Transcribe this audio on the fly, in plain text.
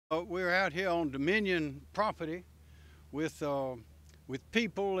We're out here on Dominion property with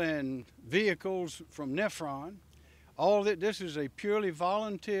people and vehicles from Nephron. This is a purely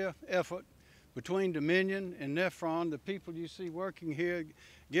volunteer effort between Dominion and Nephron. The people you see working here,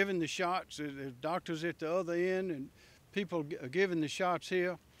 giving the shots, the doctors at the other end, and people giving the shots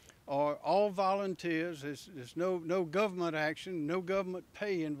here are all volunteers. There's no government action, no government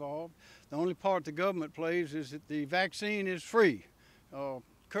pay involved. The only part the government plays is that the vaccine is free,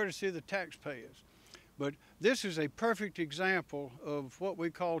 courtesy of the taxpayers. But this is a perfect example of what we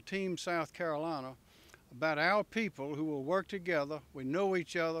call Team South Carolina, about our people who will work together. We know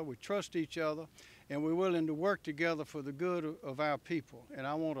each other, we trust each other, and we're willing to work together for the good of our people. And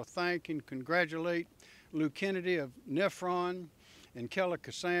I want to thank and congratulate Lou Kennedy of Nephron and Keller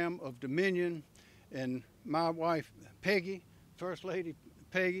Kassam of Dominion and my wife Peggy, First Lady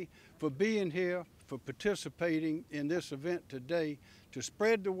Peggy, for being here, for participating in this event today to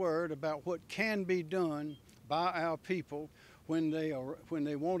spread the word about what can be done by our people when they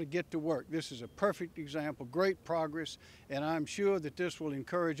want to get to work. This is a perfect example, great progress, and I'm sure that this will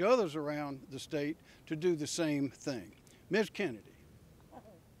encourage others around the state to do the same thing. Ms. Kennedy.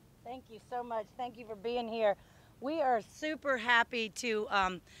 Thank you so much. Thank you for being here. We are super happy to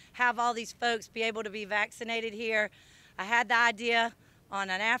have all these folks be able to be vaccinated here. I had the idea on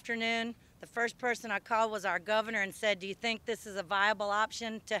an afternoon. The first person I called was our governor and said, do you think this is a viable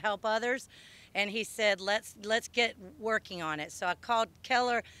option to help others? And he said, let's get working on it. So I called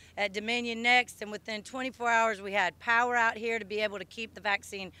Keller at Dominion next, and within 24 hours we had power out here to be able to keep the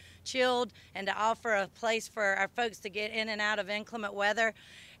vaccine chilled and to offer a place for our folks to get in and out of inclement weather.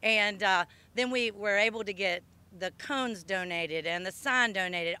 And then we were able to get the cones donated and the sign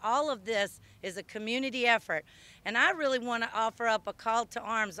donated. All of this is a community effort. And I really want to offer up a call to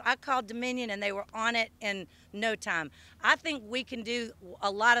arms. I called Dominion and they were on it in no time. I think we can do a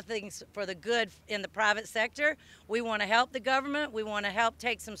lot of things for the good in the private sector. We want to help the government. We want to help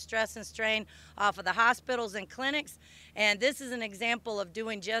take some stress and strain off of the hospitals and clinics. And this is an example of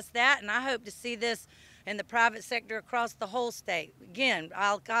doing just that. And I hope to see this in the private sector across the whole state. Again,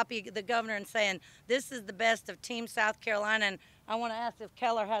 I'll copy the governor in saying this is the best of Team South Carolina, and I want to ask if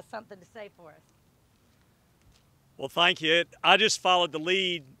Keller has something to say for us. Well, thank you. I just followed the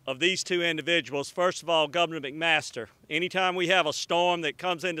lead of these two individuals. First of all, Governor McMaster. Anytime we have a storm that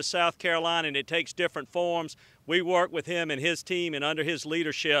comes into South Carolina and it takes different forms, we work with him and his team and under his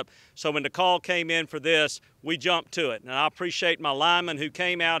leadership. So when the call came in for this, we jumped to it. And I appreciate my linemen who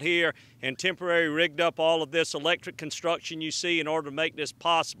came out here and temporarily rigged up all of this electric construction you see in order to make this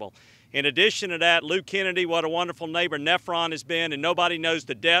possible. In addition to that, Lou Kennedy, what a wonderful neighbor Nephron has been, and nobody knows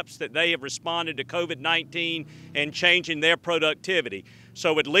the depths that they have responded to COVID-19 and changing their productivity.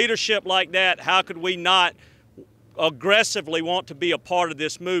 So with leadership like that, how could we not aggressively want to be a part of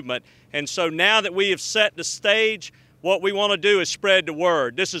this movement? And so now that we have set the stage, what we want to do is spread the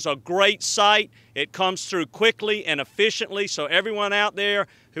word. This is a great site. It comes through quickly and efficiently, so everyone out there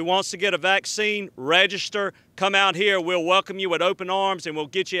who wants to get a vaccine, register, come out here. We'll welcome you with open arms, and we'll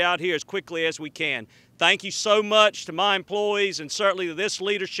get you out here as quickly as we can. Thank you so much to my employees and certainly to this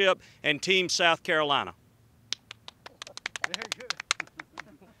leadership and Team South Carolina. Very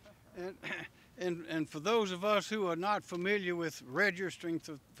good. And for those of us who are not familiar with registering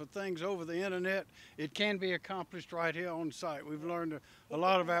for things over the internet, it can be accomplished right here on site. We've learned a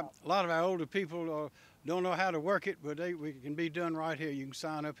lot of our older people don't know how to work it, but it can be done right here. You can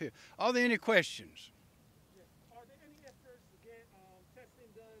sign up here. Are there any questions? Yes. Are there any efforts to get testing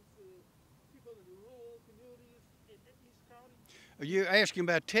done to people in the rural communities in East County? Are you asking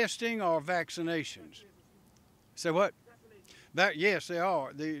about testing or vaccinations? Say what? Yes, they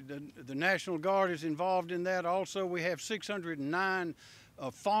are. The National Guard is involved in that. Also, we have 609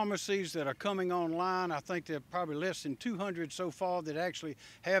 pharmacies that are coming online. I think there are probably less than 200 so far that actually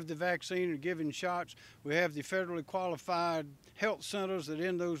have the vaccine and giving shots. We have the federally qualified health centers that are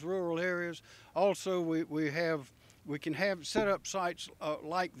in those rural areas. Also, we can set up sites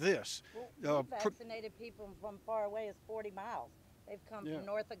like this. Well, vaccinated people from far away is 40 miles. They've come from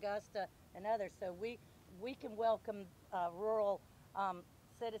North Augusta and others, so we can welcome rural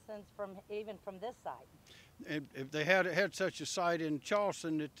citizens even from this site. If they had such a site in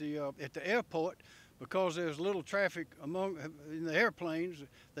Charleston at the airport, because there's little traffic in the airplanes,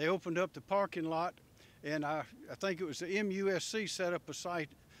 they opened up the parking lot, and I think it was the MUSC set up a site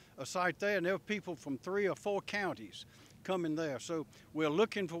there, and there were people from 3 or 4 counties coming there. So we're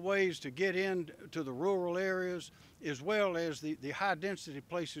looking for ways to get into the rural areas as well as the high density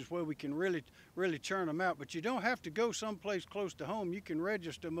places where we can really churn them out. But you don't have to go someplace close to home. You can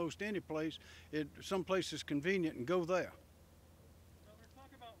register most any place. Someplace is convenient and go there. Now, we're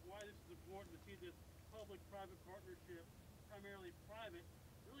talking about important to see this public-private partnership, primarily private,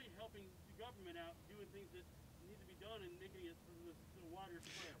 really helping the government out, doing things that need to be done and making it to the wider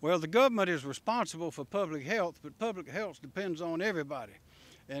spread. Well, the government is responsible for public health, but public health depends on everybody.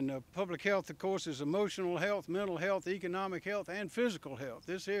 And public health, of course, is emotional health, mental health, economic health, and physical health.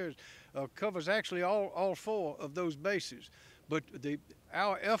 This here covers actually all four of those bases. But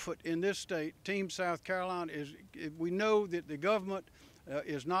our effort in this state, Team South Carolina, is we know that the government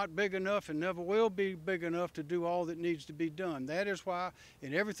is not big enough and never will be big enough to do all that needs to be done. That is why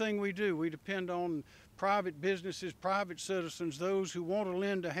in everything we do, we depend on private businesses, private citizens, those who want to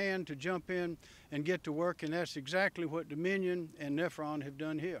lend a hand to jump in and get to work, and that's exactly what Dominion and Nephron have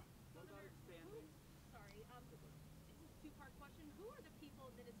done here. Two-part question. Who are the people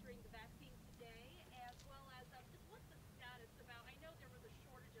administering the vaccine today, as well as just what's the status about? I know there was a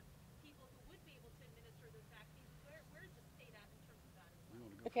shortage of people who would be able to administer those vaccines. Where's the state at in terms of that as well?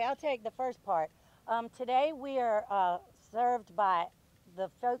 Okay, I'll take the first part. Today we are served by the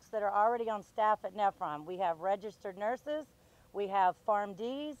folks that are already on staff at Nephron. We have registered nurses, we have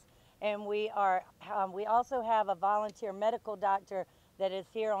PharmDs, and we also have a volunteer medical doctor that is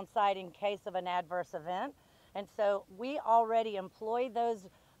here on site in case of an adverse event. And so we already employ those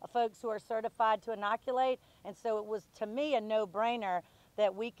folks who are certified to inoculate, and so it was to me a no-brainer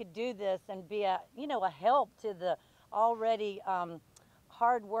that we could do this and be a help to the already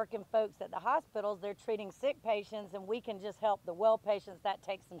hard-working folks at the hospitals. They're treating sick patients, and we can just help the well patients. That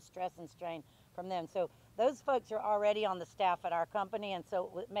takes some stress and strain from them. So those folks are already on the staff at our company, and so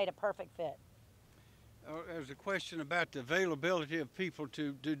it made a perfect fit. There's a question about the availability of people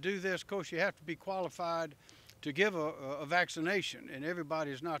to do this. Of course, you have to be qualified to give a vaccination, and everybody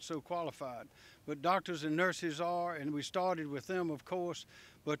is not so qualified. But doctors and nurses are, and we started with them, of course,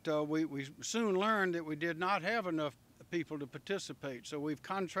 but we soon learned that we did not have enough people to participate. So we've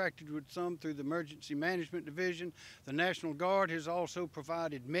contracted with some through the Emergency Management Division. The National Guard has also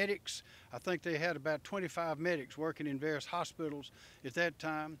provided medics. I think they had about 25 medics working in various hospitals at that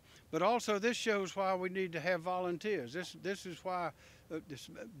time. But also this shows why we need to have volunteers. This is why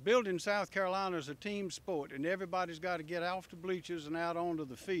building South Carolina is a team sport, and everybody's got to get off the bleachers and out onto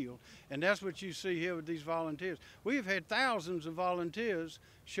the field. And that's what you see here with these volunteers. We've had thousands of volunteers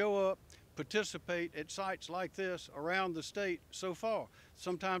show up, participate at sites like this around the state so far.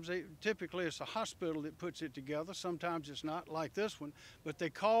 Sometimes typically it's a hospital that puts it together, sometimes it's not, like this one, but they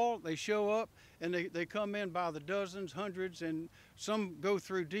call, they show up, and they come in by the dozens, hundreds, and some go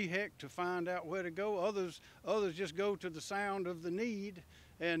through DHEC to find out where to go. Others just go to the sound of the need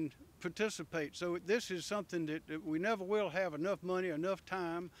and participate. So this is something that we never will have enough money, enough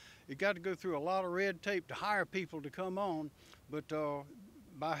time. You got to go through a lot of red tape to hire people to come on, but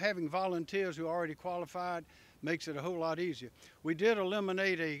by having volunteers who are already qualified makes it a whole lot easier. We did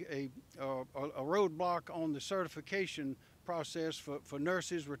eliminate a roadblock on the certification process for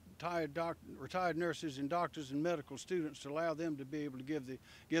nurses, retired nurses and doctors and medical students to allow them to be able to give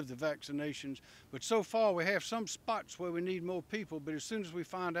the vaccinations. But so far we have some spots where we need more people, but as soon as we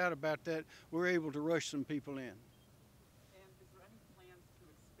find out about that, we're able to rush some people in.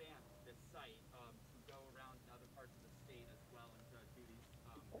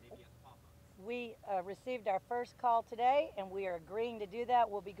 We received our first call today, and we are agreeing to do that.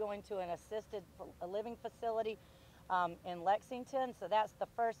 We'll be going to an assisted living facility in Lexington, so that's the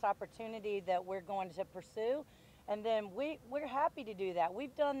first opportunity that we're going to pursue. And then we're happy to do that.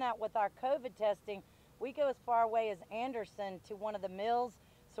 We've done that with our COVID testing. We go as far away as Anderson to one of the mills,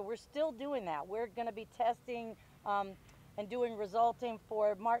 so we're still doing that. We're going to be testing and doing resulting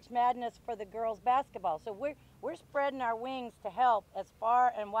for March Madness for the girls basketball. So we're spreading our wings to help as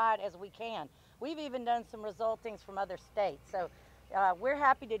far and wide as we can. We've even done some resultings from other states. So we're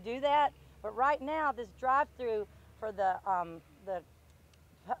happy to do that. But right now, this drive-through for the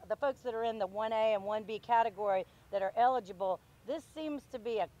folks that are in the 1A and 1B category that are eligible, this seems to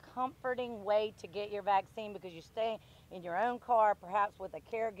be a comforting way to get your vaccine because you stay in your own car, perhaps with a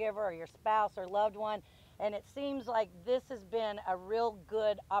caregiver or your spouse or loved one. And it seems like this has been a real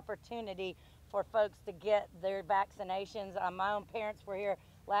good opportunity for folks to get their vaccinations. My own parents were here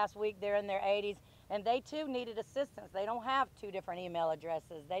last week. They're in their 80s, and they too needed assistance. They don't have 2 different email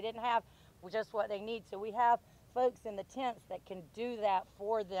addresses. They didn't have just what they need. So we have folks in the tents that can do that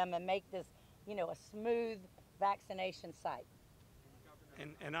for them and make this, a smooth vaccination site.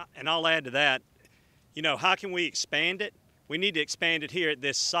 And I'll add to that, how can we expand it? We need to expand it here at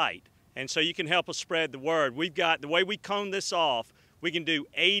this site. And so you can help us spread the word. We've got, the way we cone this off, we can do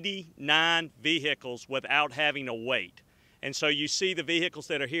 89 vehicles without having to wait. And so you see the vehicles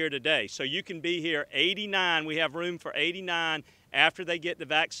that are here today. So you can be here 89, we have room for 89 after they get the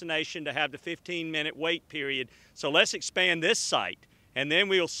vaccination to have the 15-minute wait period. So let's expand this site, and then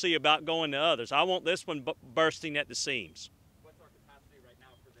we'll see about going to others. I want this one bursting at the seams. What's our capacity right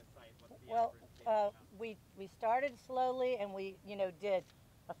now for this site? What's the Well, average we started slowly, and we did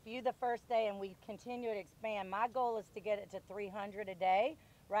a few the first day, and we continue to expand. My goal is to get it to 300 a day.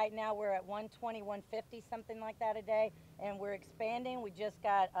 Right now we're at 120, 150, something like that a day, and we're expanding. We just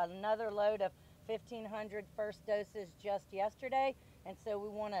got another load of 1,500 first doses just yesterday, and so we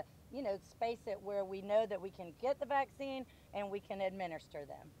want to, space it where we know that we can get the vaccine and we can administer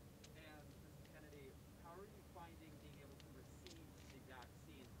them. And Ms. Kennedy, how are you finding being able to receive the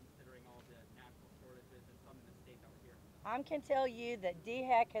vaccine, considering all the national shortages and some in the state that we're here? I can tell you that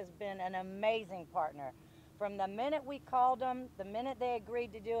DHEC has been an amazing partner. From the minute we called them, the minute they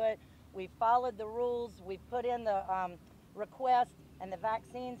agreed to do it, we followed the rules, we put in the request, and the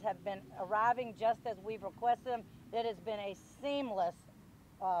vaccines have been arriving just as we've requested them. It has been a seamless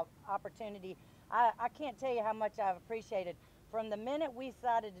opportunity. I can't tell you how much I've appreciated. From the minute we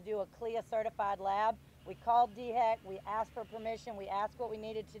decided to do a CLIA certified lab, we called DHEC, we asked for permission, we asked what we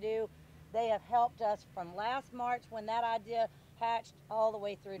needed to do. They have helped us from last March when that idea hatched all the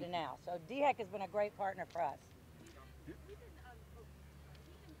way through to now. So DHEC has been a great partner for us. We've been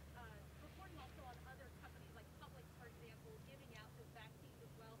reporting also on other companies like Publix, for example, giving out this vaccine as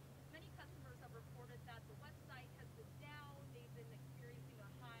well. Many customers have reported that the website has been down. They've been experiencing a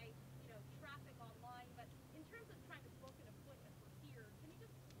high, traffic online. But in terms of trying to book an appointment for here, can you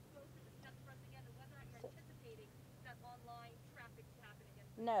just go through the steps for us again and whether or not you're anticipating that online traffic to happen again?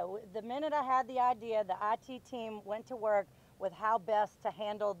 No, the minute I had the idea, the IT team went to work with how best to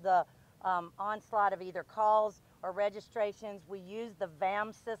handle the onslaught of either calls or registrations. We use the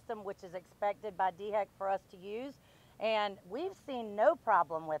VAM system, which is expected by DHEC for us to use, and we've seen no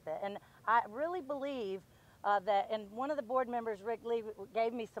problem with it. And I really believe that, and one of the board members, Rick Lee,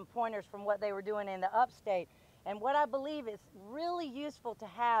 gave me some pointers from what they were doing in the upstate, and what I believe is really useful to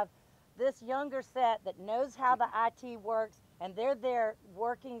have this younger set that knows how the IT works, and they're there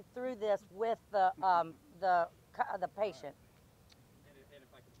working through this with the patient. And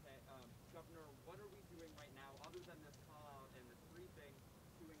if I could say, Governor, what are we doing right now, other than this call out and this briefing,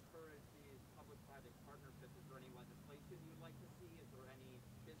 to encourage these public-private partnerships? Is there any legislation you'd like to see? Is there any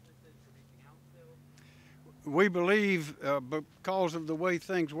businesses you're reaching out to? We believe, because of the way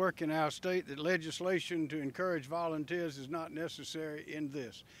things work in our state, that legislation to encourage volunteers is not necessary in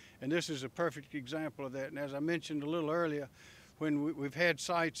this. And this is a perfect example of that. And as I mentioned a little earlier, when we've had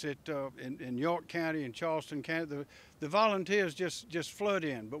sites in York County and Charleston County, the volunteers just flood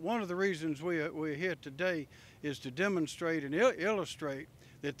in. But one of the reasons we're here today is to demonstrate and illustrate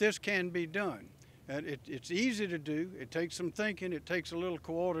that this can be done. And it's easy to do. It takes some thinking. It takes a little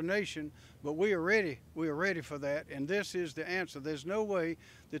coordination. But we are ready. We are ready for that. And this is the answer. There's no way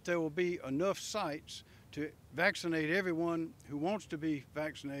that there will be enough sites to vaccinate everyone who wants to be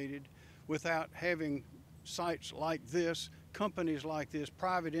vaccinated without having sites like this, companies like this,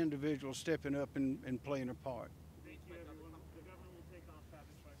 private individuals stepping up and playing a part. Thank you, everyone. The governor will take off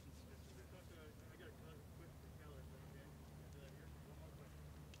rapid questions. I got a quick for Keller. Okay? Do that here. One more question.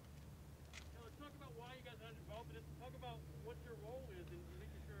 Let's talk about why you guys got involved in this. Talk about what your role is in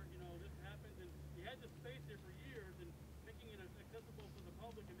making sure this happens. And you had this space here for years, and making it accessible to the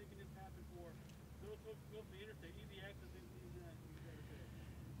public and making this happen for those folks who go to the interstate, easy access to the interstate.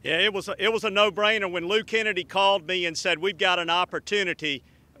 Yeah, it was a no-brainer when Lou Kennedy called me and said we've got an opportunity.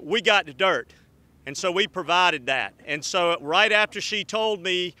 We got the dirt, and so we provided that. And so right after she told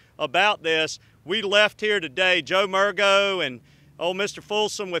me about this, we left here today. Joe Murgo and old Mr.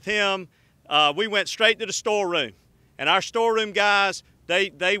 Folsom with him. We went straight to the storeroom, and our storeroom guys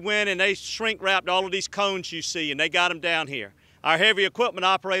they went and they shrink wrapped all of these cones you see, and they got them down here. Our heavy equipment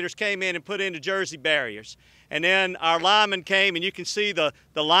operators came in and put in the Jersey barriers. And then our linemen came, and you can see the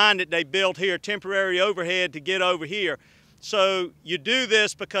line that they built here, temporary overhead to get over here. So you do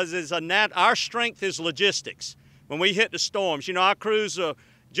this because our strength is logistics. When we hit the storms, our crews are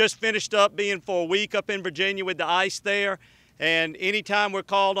just finished up being for a week up in Virginia with the ice there. And anytime we're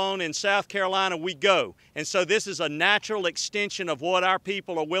called on in South Carolina, we go. And so this is a natural extension of what our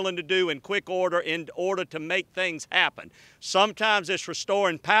people are willing to do in quick order in order to make things happen. Sometimes it's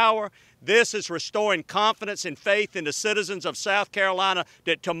restoring power. This is restoring confidence and faith in the citizens of South Carolina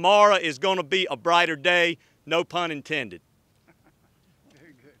that tomorrow is going to be a brighter day, no pun intended.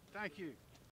 Very good. Thank you.